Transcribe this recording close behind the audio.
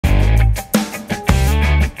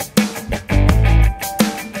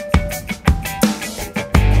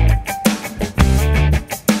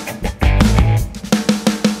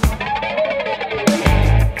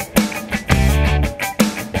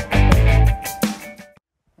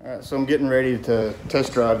Alright, so I'm getting ready to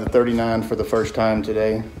test drive the 39 for the first time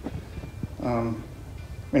today.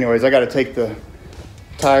 Anyways, I got to take the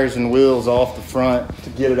tires and wheels off the front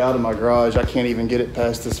to get it out of my garage. I can't even get it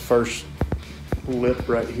past this first lip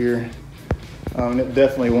right here. It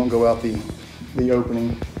definitely won't go out the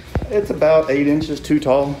opening. It's about 8 inches too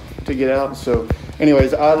tall to get out. So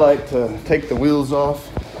anyways, I like to take the wheels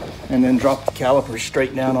off and then drop the calipers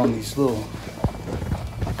straight down on these little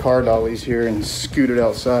car dollies here and scoot it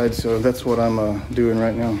outside. So that's what I'm doing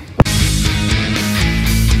right now.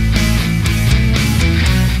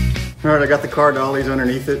 All right, I got the car dollies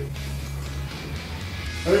underneath it.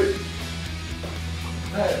 Hey.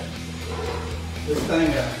 Hey. This thing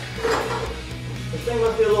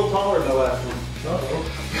must be a little taller than the last one. Uh-oh.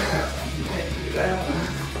 You can't do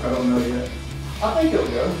that. I don't know yet. I think it'll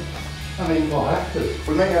go. I mean, we'll have to.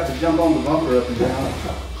 We may have to jump on the bumper up and down. Is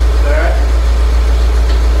that all right?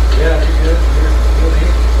 Yeah, you're good. You're good.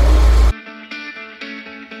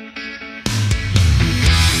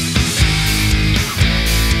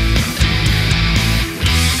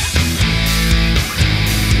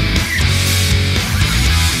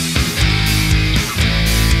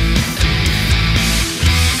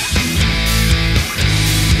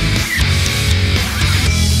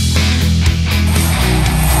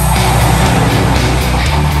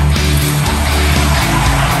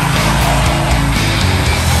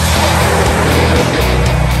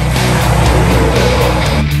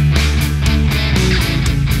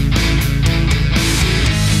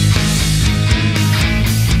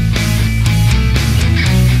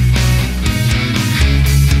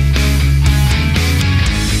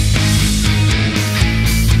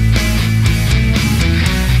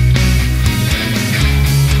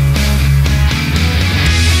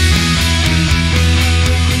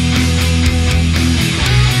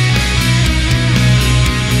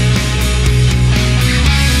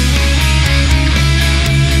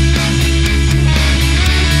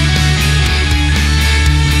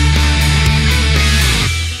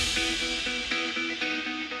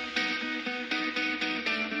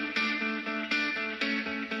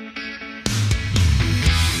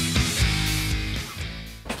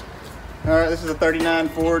 All right, this is a 39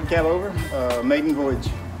 Ford Cabover, Maiden Voyage.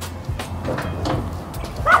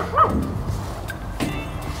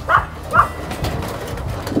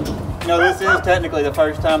 You know, this is technically the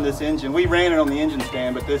first time this engine, we ran it on the engine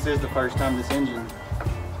stand, but this is the first time this engine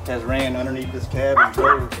has ran underneath this cab and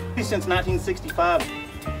drove. Since 1965,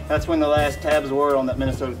 that's when the last tabs were on that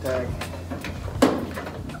Minnesota tag.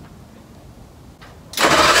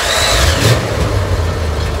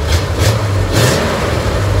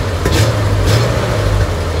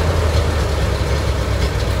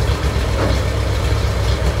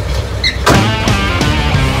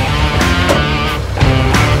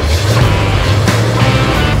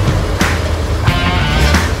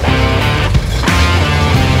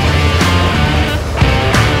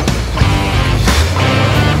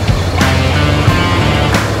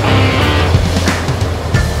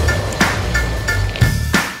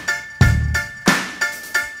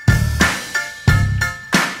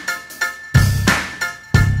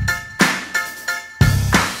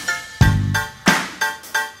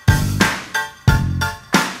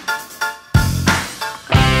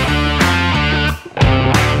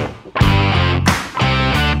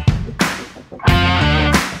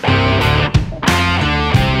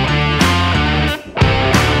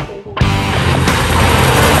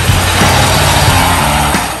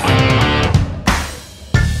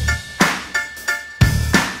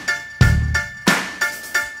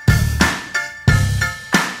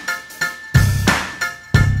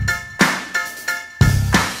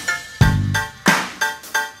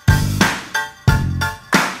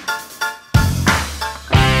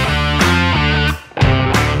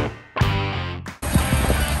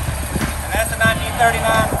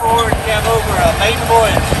 Ford Cabover Maiden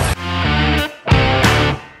Voyage.